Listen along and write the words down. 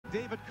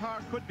David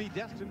Carr could be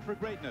destined for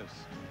greatness.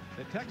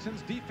 The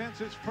Texans'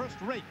 defense is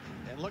first-rate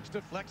and looks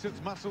to flex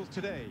its muscles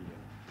today.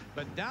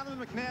 But Donovan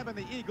McNabb and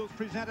the Eagles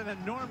present an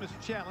enormous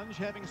challenge,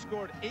 having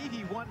scored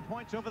 81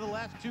 points over the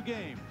last 2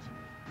 games.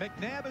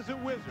 McNabb is a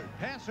wizard.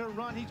 Pass or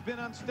run, he's been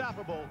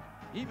unstoppable.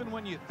 Even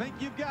when you think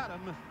you've got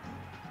him,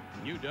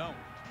 you don't.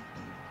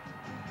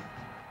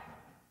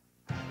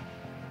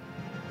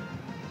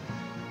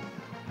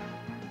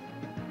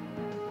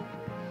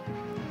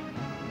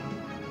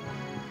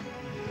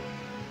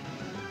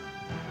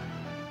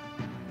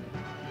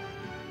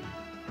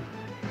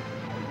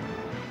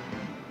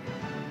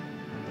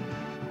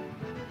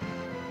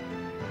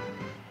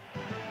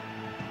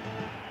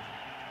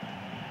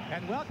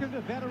 And welcome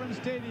to Veterans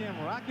Stadium,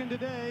 rocking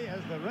today as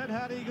the Red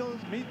Hot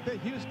Eagles meet the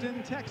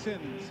Houston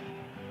Texans.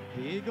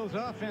 The Eagles'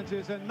 offense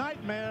is a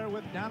nightmare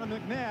with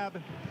Donovan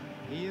McNabb.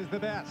 He is the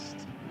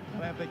best.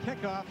 We'll have the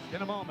kickoff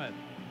in a moment.